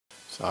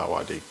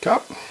Sawadee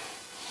Cup.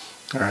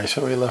 Alright,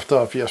 so we left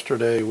off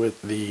yesterday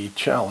with the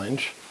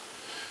challenge.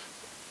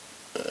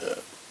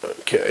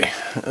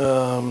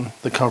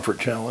 The comfort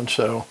challenge.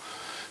 So,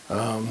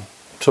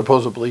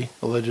 supposedly,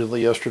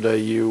 allegedly yesterday,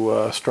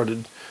 you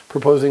started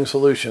proposing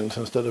solutions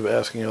instead of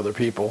asking other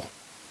people,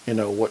 you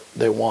know, what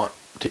they want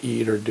to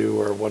eat or do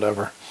or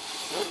whatever.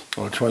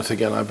 Which, once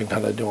again, I've been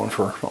kind of doing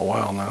for a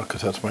while now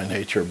because that's my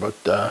nature.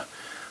 But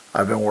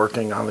I've been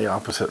working on the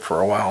opposite for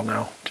a while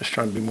now, just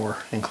trying to be more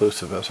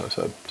inclusive, as I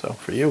said. So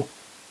for you,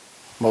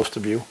 most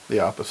of you, the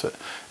opposite.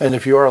 And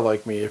if you are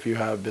like me, if you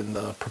have been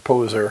the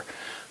proposer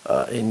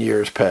in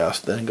years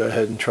past, then go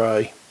ahead and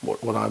try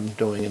what I'm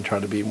doing and try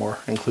to be more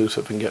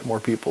inclusive and get more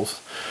people's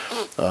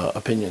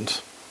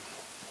opinions.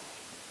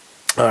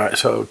 All right,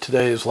 so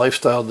today is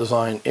Lifestyle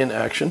Design in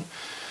Action.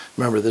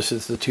 Remember, this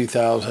is the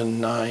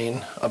 2009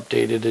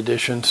 updated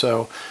edition,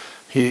 so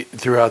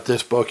throughout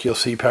this book you'll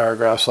see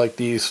paragraphs like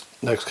these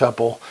next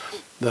couple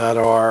that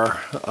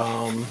are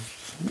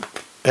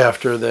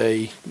after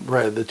they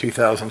read the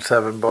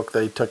 2007 book,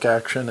 they took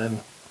action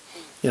and,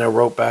 you know,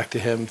 wrote back to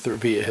him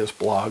via his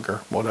blog or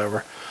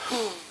whatever.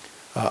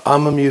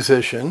 I'm a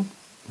musician,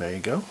 there you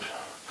go,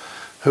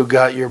 who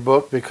got your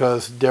book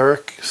because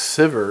Derek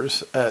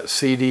Sivers at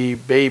CD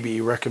Baby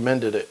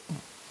recommended it.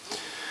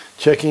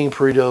 Checking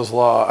Pareto's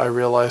Law, I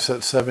realized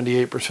that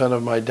 78%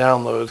 of my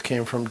downloads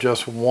came from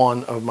just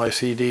one of my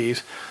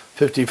CDs.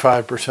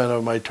 55%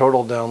 of my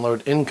total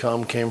download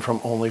income came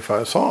from only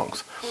 5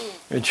 songs.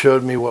 It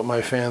showed me what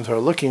my fans are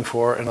looking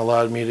for and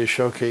allowed me to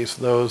showcase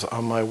those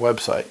on my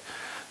website.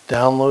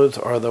 Downloads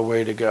are the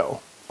way to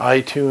go.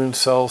 iTunes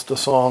sells the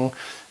song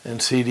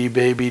and CD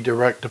Baby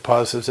direct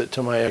deposits it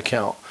to my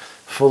account.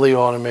 Fully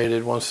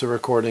automated once the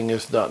recording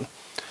is done.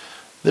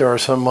 There are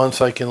some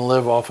months I can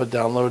live off of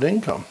download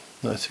income.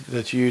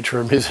 That's huge for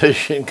a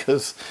musician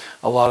because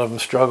a lot of them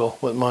struggle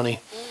with money.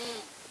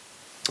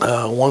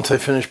 Once I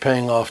finish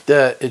paying off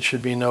debt, it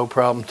should be no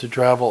problem to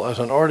travel as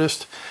an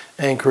artist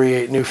and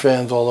create new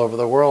fans all over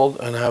the world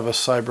and have a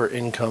cyber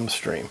income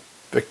stream.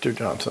 Victor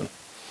Johnson.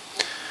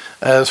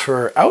 As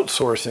for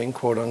outsourcing,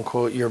 quote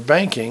unquote, your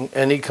banking,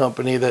 any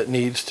company that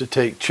needs to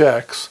take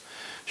checks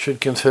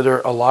should consider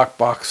a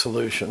lockbox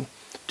solution.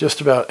 Just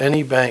about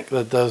any bank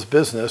that does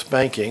business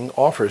banking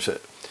offers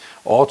it.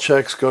 All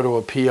checks go to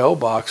a P.O.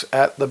 box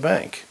at the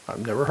bank.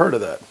 I've never heard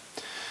of that.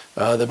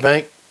 The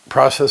bank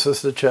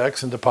processes the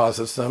checks and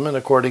deposits them, and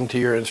according to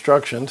your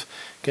instructions,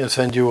 can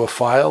send you a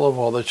file of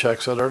all the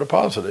checks that are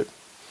deposited.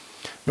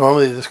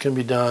 Normally, this can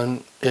be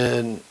done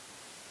in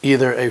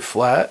either a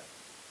flat,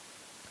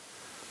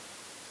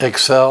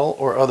 Excel,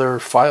 or other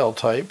file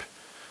type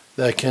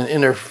that can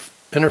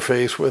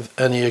interface with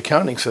any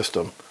accounting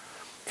system,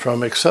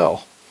 from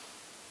Excel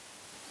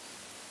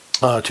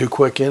to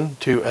Quicken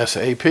to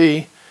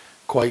SAP.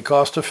 Quite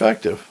cost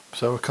effective.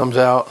 So it comes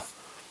out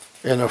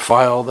in a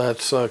file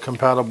that's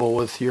compatible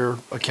with your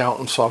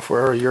accountant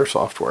software or your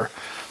software.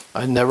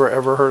 I never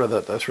ever heard of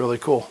that. That's really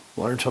cool.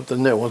 Learn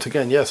something new. Once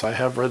again, yes, I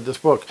have read this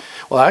book.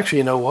 Well, actually,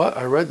 you know what?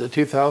 I read the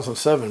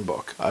 2007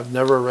 book. I've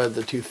never read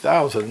the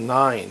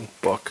 2009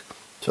 book.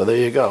 So there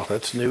you go.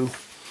 That's new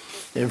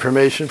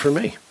information for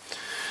me.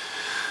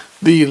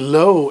 The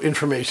low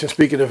information,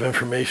 speaking of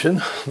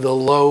information, the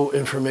low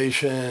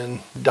information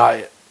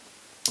diet.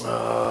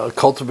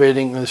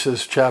 Cultivating, this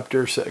is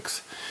chapter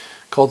 6,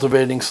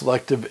 cultivating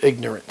selective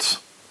ignorance.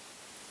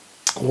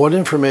 What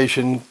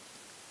information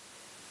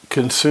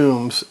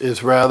consumes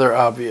is rather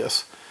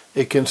obvious.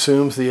 It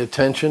consumes the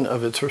attention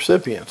of its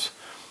recipients.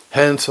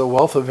 Hence, a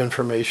wealth of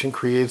information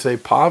creates a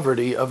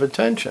poverty of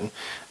attention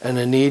and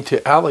a need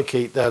to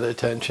allocate that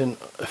attention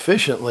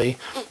efficiently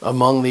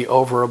among the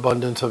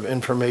overabundance of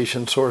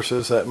information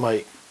sources that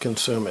might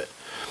consume it.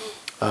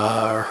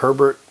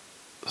 Herbert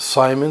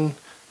Simon,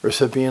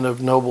 recipient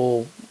of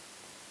Nobel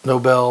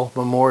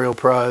Memorial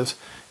Prize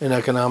in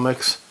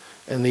Economics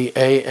and the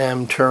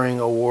A.M. Turing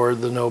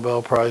Award, the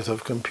Nobel Prize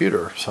of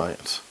Computer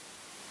Science.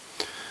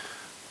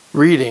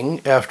 Reading,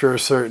 after a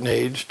certain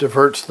age,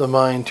 diverts the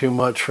mind too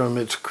much from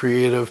its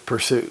creative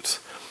pursuits.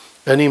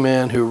 Any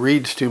man who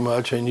reads too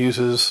much and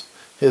uses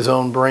his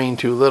own brain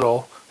too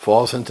little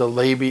falls into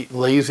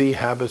lazy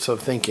habits of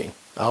thinking.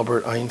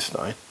 Albert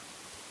Einstein.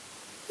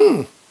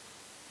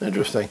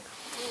 Interesting.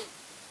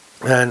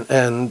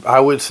 And I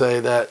would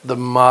say that the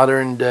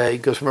modern day,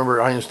 because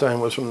remember Einstein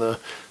was from the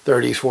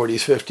 30s,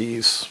 40s,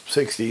 50s,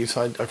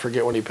 60s, I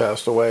forget when he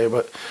passed away,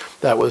 but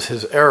that was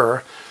his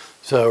era.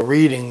 So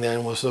reading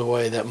then was the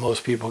way that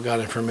most people got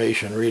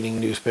information, reading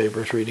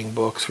newspapers, reading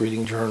books,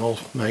 reading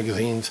journals,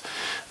 magazines.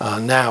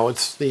 Now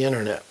it's the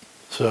internet.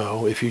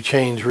 So if you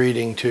change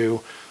reading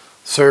to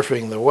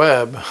surfing the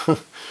web,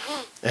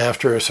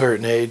 after a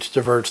certain age,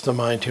 diverts the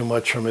mind too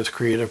much from its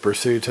creative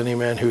pursuits. Any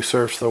man who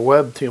surfs the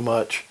web too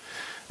much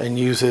and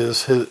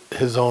uses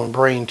his own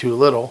brain too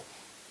little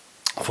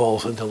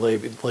falls into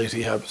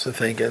lazy habits of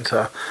thinking.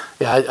 So,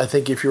 yeah, I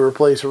think if you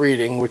replace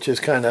reading, which is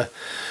kind of,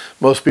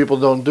 most people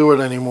don't do it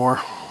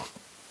anymore,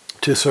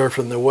 to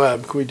surfing the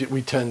web,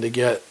 we tend to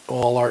get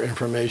all our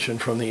information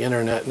from the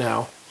internet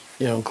now,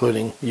 you know,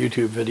 including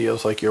YouTube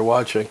videos like you're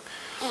watching.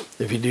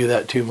 If you do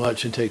that too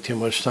much and take too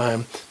much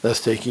time, that's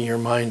taking your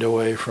mind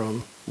away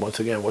from, once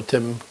again, what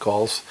Tim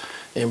calls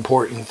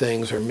important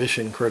things or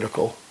mission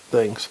critical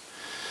things.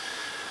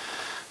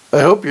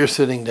 I hope you're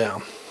sitting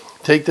down.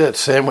 Take that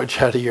sandwich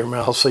out of your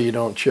mouth so you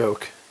don't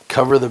choke.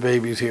 Cover the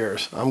baby's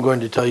ears. I'm going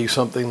to tell you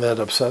something that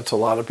upsets a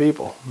lot of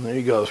people. There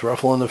he goes,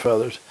 ruffling the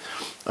feathers.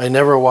 I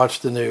never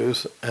watch the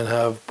news and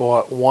have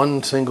bought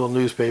one single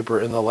newspaper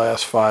in the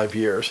last 5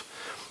 years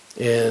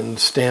in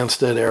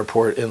Stansted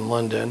Airport in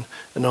London,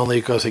 and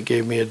only because it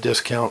gave me a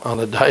discount on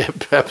a Diet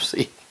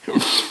Pepsi.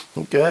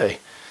 Okay.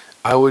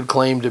 I would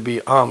claim to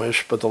be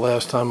Amish, but the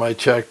last time I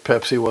checked,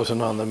 Pepsi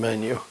wasn't on the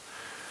menu.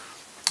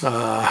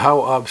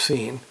 How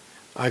obscene.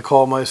 I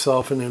call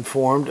myself an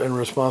informed and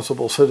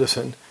responsible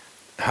citizen.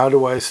 How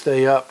do I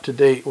stay up to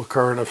date with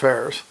current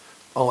affairs?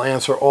 I'll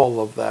answer all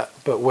of that,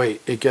 but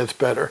wait, it gets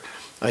better.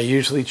 I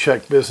usually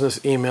check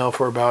business email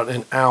for about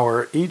an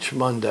hour each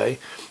Monday,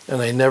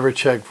 and I never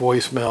check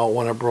voicemail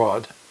when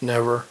abroad.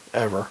 Never,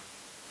 ever.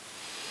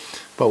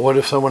 But what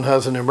if someone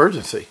has an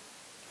emergency?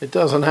 It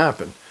doesn't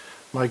happen.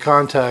 My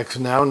contacts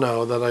now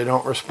know that I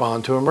don't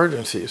respond to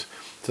emergencies,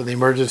 so the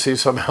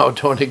emergencies somehow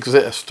don't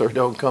exist or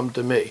don't come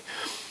to me.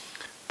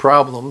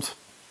 Problems,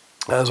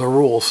 as a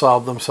rule,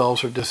 solve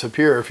themselves or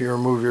disappear if you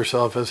remove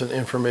yourself as an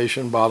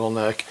information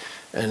bottleneck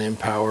and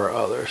empower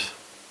others.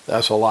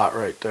 That's a lot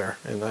right there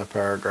in that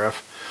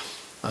paragraph.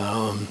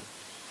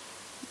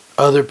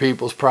 Other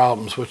people's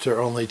problems, which they're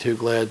only too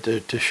glad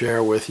to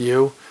share with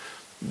you,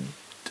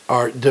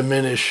 are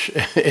diminish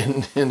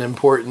in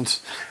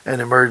importance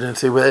and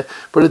emergency.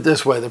 Put it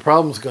this way, the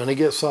problem's going to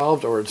get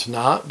solved or it's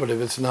not, but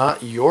if it's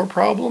not your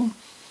problem,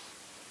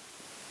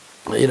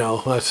 you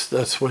know,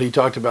 that's what he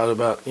talked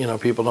about, you know,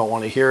 people don't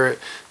want to hear it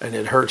and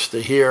it hurts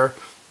to hear,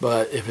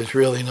 but if it's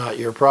really not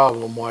your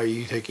problem, why are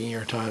you taking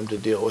your time to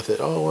deal with it?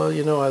 Oh, well,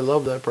 you know, I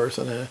love that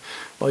person.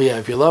 Well, yeah,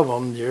 if you love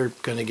them, you're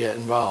going to get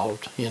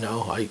involved, you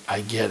know,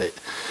 I get it.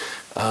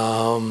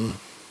 But,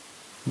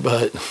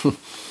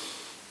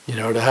 you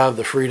know, to have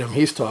the freedom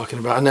he's talking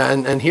about,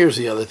 and here's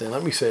the other thing,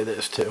 let me say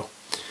this too.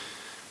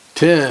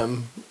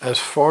 Tim, as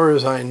far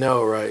as I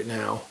know right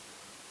now,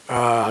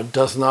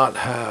 does not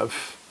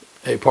have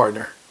a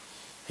partner.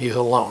 He's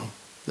alone.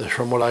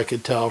 From what I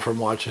could tell from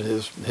watching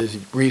his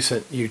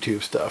recent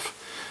YouTube stuff.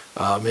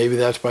 Maybe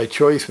that's by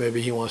choice. Maybe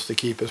he wants to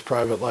keep his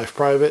private life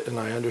private, and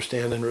I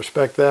understand and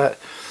respect that.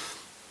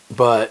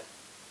 But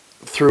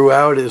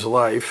throughout his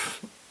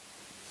life,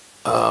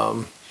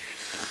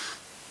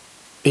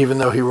 even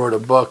though he wrote a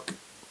book,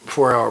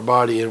 4 Hour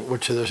Body, in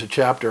which there's a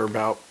chapter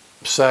about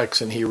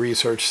sex, and he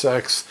researched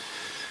sex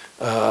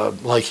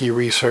like he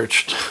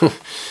researched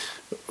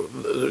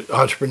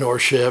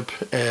entrepreneurship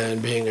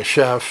and being a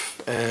chef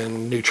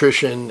and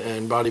nutrition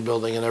and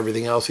bodybuilding and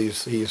everything else. He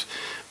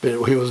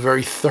was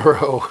very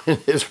thorough in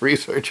his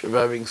research of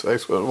having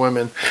sex with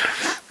women,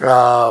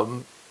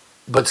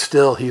 but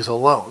still he's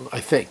alone, I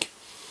think,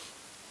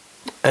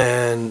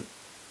 and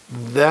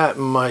that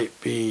might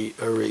be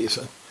a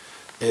reason,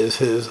 is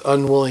his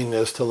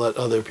unwillingness to let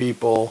other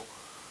people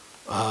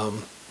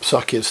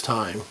suck his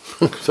time.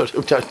 So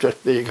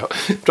there you go.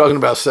 I'm talking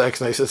about sex,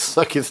 and I said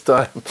suck his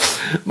time.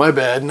 My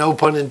bad. No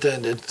pun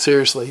intended.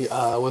 Seriously,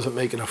 I wasn't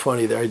making a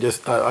funny there.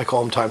 I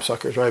call them time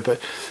suckers, right?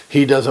 But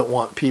he doesn't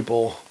want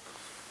people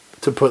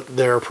to put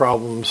their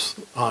problems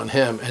on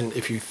him. And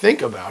if you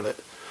think about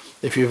it,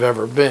 if you've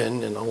ever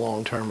been in a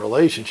long-term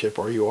relationship,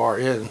 or you are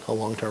in a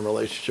long-term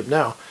relationship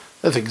now,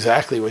 that's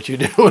exactly what you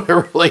do in a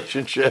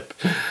relationship.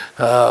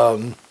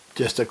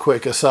 Just a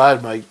quick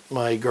aside,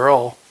 my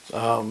girl,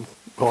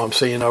 who I'm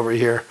seeing over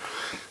here,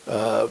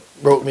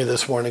 wrote me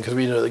this morning, because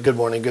we know the good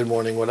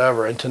morning,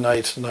 whatever, and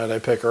tonight's the night I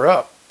pick her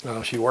up.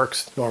 She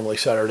works normally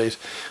Saturdays.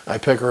 I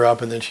pick her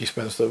up, and then she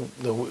spends the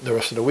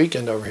rest of the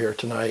weekend over here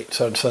tonight,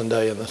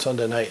 Sunday, and then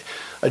Sunday night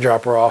I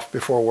drop her off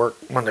before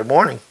work Monday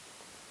morning.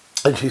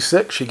 And she's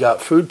sick. She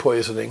got food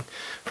poisoning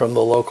from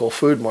the local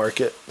food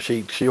market.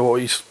 She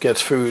always gets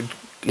food,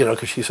 you know,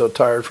 because she's so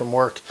tired from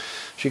work.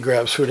 She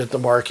grabs food at the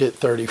market,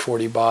 30,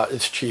 40 baht.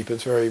 It's cheap.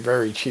 It's very,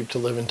 very cheap to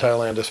live in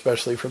Thailand,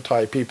 especially for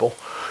Thai people.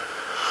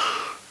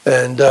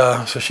 And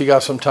so she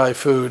got some Thai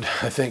food,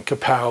 I think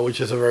kapow,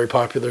 which is a very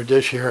popular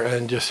dish here,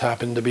 and just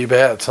happened to be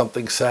bad.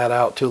 Something sat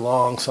out too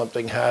long.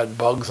 Something had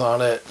bugs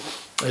on it.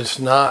 It's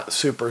not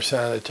super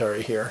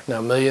sanitary here.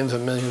 Now, millions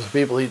and millions of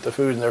people eat the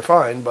food and they're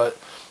fine, but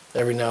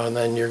every now and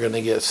then you're going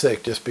to get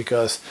sick just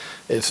because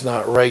it's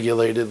not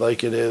regulated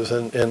like it is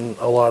in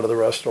a lot of the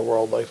rest of the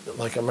world,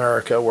 like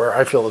America, where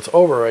I feel it's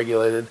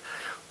over-regulated.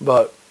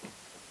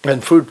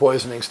 And food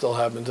poisoning still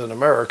happens in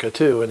America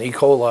too, and E.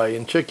 coli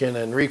in chicken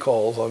and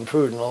recalls on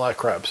food and all that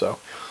crap. So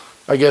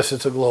I guess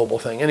it's a global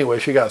thing. Anyway,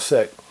 she got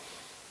sick.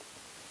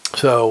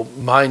 So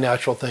my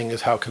natural thing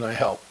is, how can I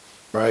help,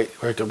 right?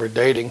 We're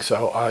dating,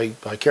 so I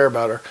care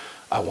about her.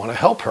 I want to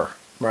help her.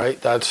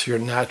 Right? That's your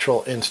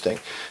natural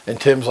instinct. And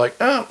Tim's like,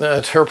 oh,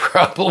 that's her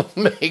problem.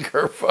 Make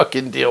her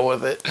fucking deal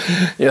with it.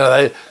 You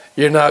know,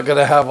 you're not going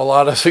to have a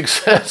lot of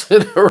success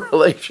in a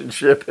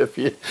relationship if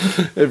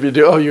you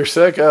do. Oh, you're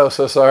sick? Oh,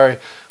 so sorry.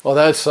 Well,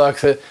 that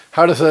sucks.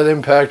 How does that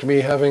impact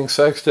me having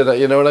sex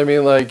today? You know what I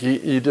mean? Like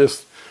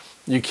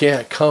you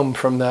can't come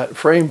from that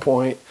frame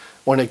point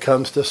when it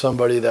comes to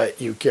somebody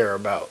that you care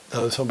about,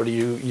 somebody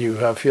you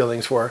have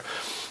feelings for,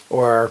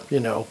 or, you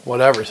know,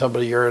 whatever,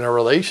 somebody you're in a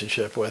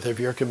relationship with. If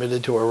you're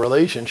committed to a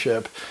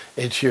relationship,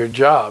 it's your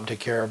job to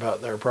care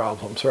about their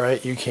problems,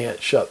 right? You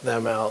can't shut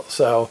them out.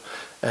 So,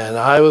 and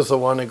I was the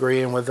one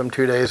agreeing with them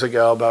 2 days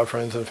ago about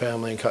friends and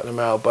family and cutting them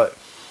out. But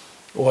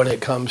when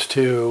it comes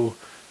to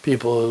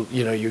people,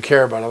 you know, you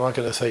care about, I'm not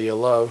going to say you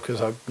love,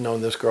 because I've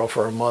known this girl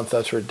for a month.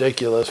 That's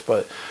ridiculous.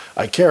 But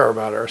I care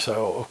about her.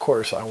 So, of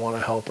course, I want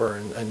to help her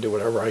and do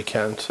whatever I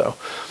can. So,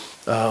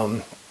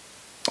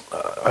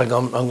 I'm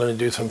going to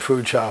do some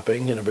food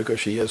shopping, you know, because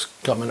she is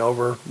coming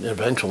over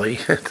eventually.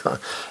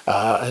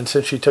 And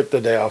since she took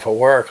the day off of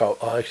work, I'll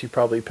actually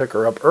probably pick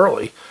her up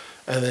early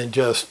and then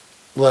just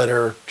let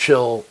her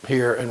chill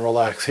here and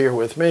relax here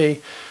with me,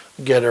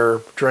 get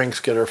her drinks,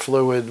 get her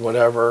fluid,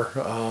 whatever,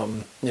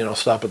 you know,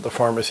 stop at the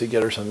pharmacy,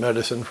 get her some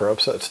medicine for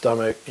upset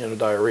stomach, you know,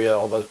 diarrhea,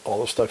 all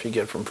the stuff you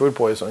get from food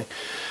poisoning.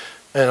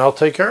 And I'll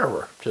take care of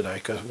her today.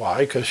 Because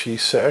why? Because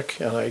she's sick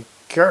and I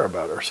care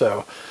about her.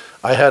 So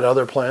I had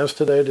other plans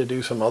today to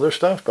do some other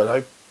stuff, but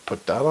I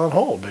put that on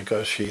hold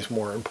because she's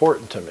more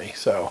important to me.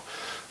 So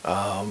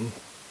I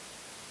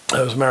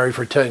was married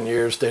for 10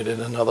 years, dated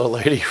another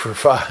lady for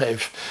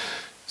 5.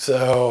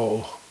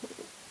 So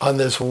on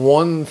this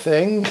one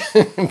thing,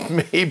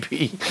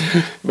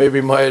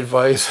 maybe my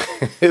advice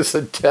is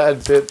a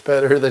tad bit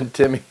better than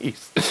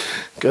Timmy's.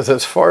 Because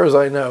as far as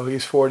I know,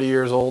 he's 40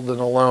 years old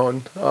and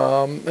alone.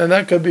 And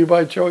that could be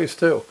by choice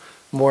too.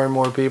 More and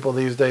more people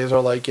these days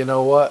are like, you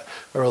know what,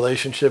 a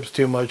relationship's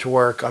too much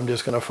work. I'm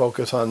just going to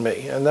focus on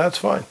me. And that's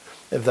fine.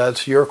 If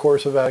that's your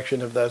course of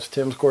action, if that's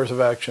Tim's course of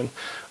action,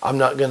 I'm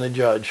not going to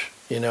judge.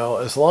 You know,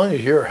 as long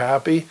as you're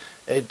happy,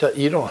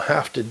 you don't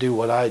have to do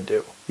what I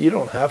do. You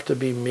don't have to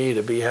be me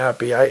to be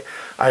happy. I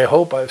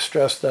hope I've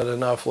stressed that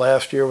enough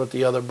last year with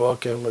the other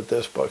book and with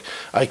this book.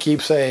 I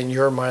keep saying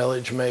your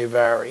mileage may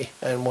vary.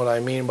 And what I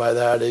mean by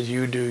that is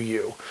you do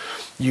you.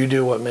 You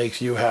do what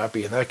makes you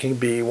happy. And that can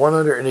be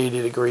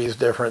 180 degrees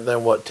different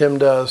than what Tim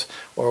does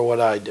or what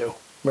I do,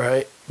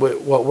 right?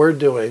 What we're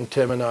doing,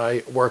 Tim and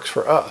I, works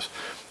for us.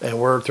 And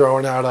we're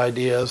throwing out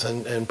ideas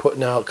and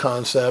putting out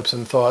concepts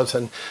and thoughts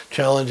and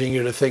challenging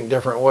you to think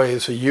different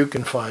ways so you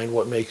can find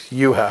what makes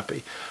you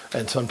happy.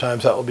 And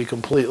sometimes that will be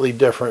completely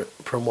different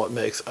from what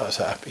makes us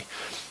happy.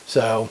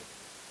 So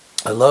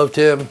I love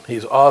Tim.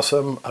 He's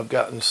awesome. I've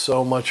gotten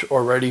so much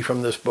already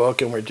from this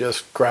book, and we're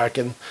just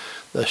cracking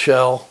the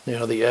shell. You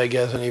know, the egg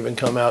hasn't even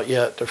come out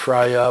yet to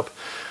fry up.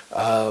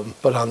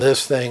 But on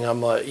this thing, I'm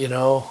like, you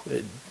know,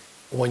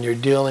 when you're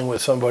dealing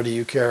with somebody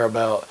you care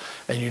about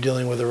and you're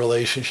dealing with a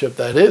relationship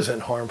that isn't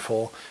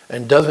harmful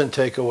and doesn't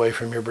take away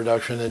from your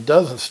production and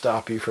doesn't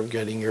stop you from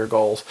getting your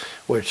goals,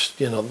 which,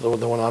 you know,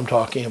 the one I'm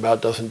talking about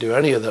doesn't do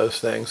any of those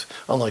things,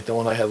 unlike the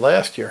one I had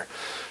last year.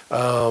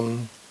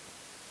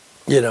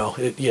 You know,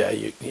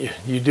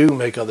 you do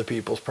make other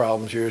people's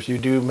problems yours. You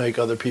do make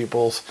other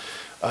people's,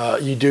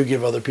 you do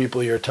give other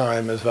people your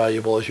time as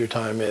valuable as your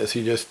time is.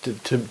 You just,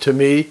 to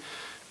me,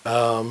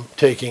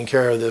 taking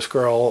care of this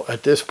girl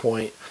at this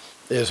point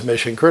is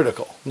mission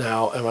critical.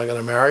 Now, am I going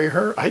to marry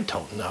her? I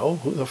don't know.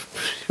 Who the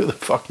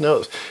fuck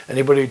knows?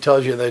 Anybody who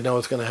tells you they know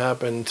it's going to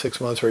happen 6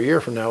 months or a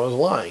year from now is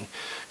lying,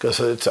 because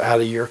it's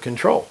out of your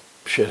control.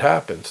 Shit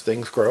happens.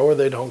 Things grow or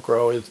they don't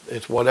grow.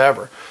 It's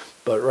whatever.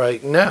 But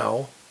right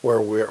now,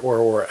 where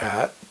we're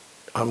at,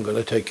 I'm going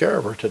to take care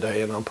of her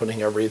today, and I'm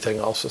putting everything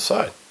else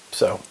aside.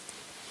 So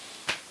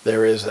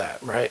there is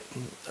that, right?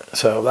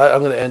 So that, I'm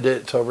going to end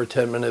it. It's over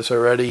 10 minutes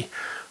already.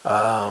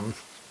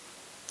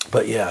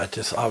 But yeah,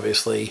 just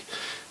obviously,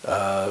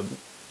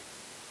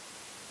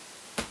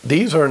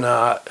 these are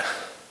not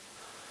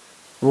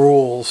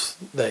rules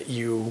that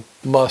you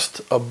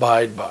must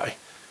abide by.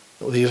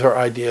 These are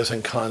ideas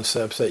and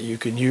concepts that you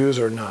can use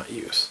or not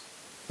use,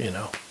 you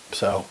know.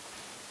 So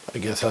I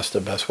guess that's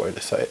the best way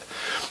to say it.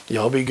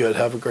 Y'all be good.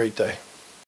 Have a great day.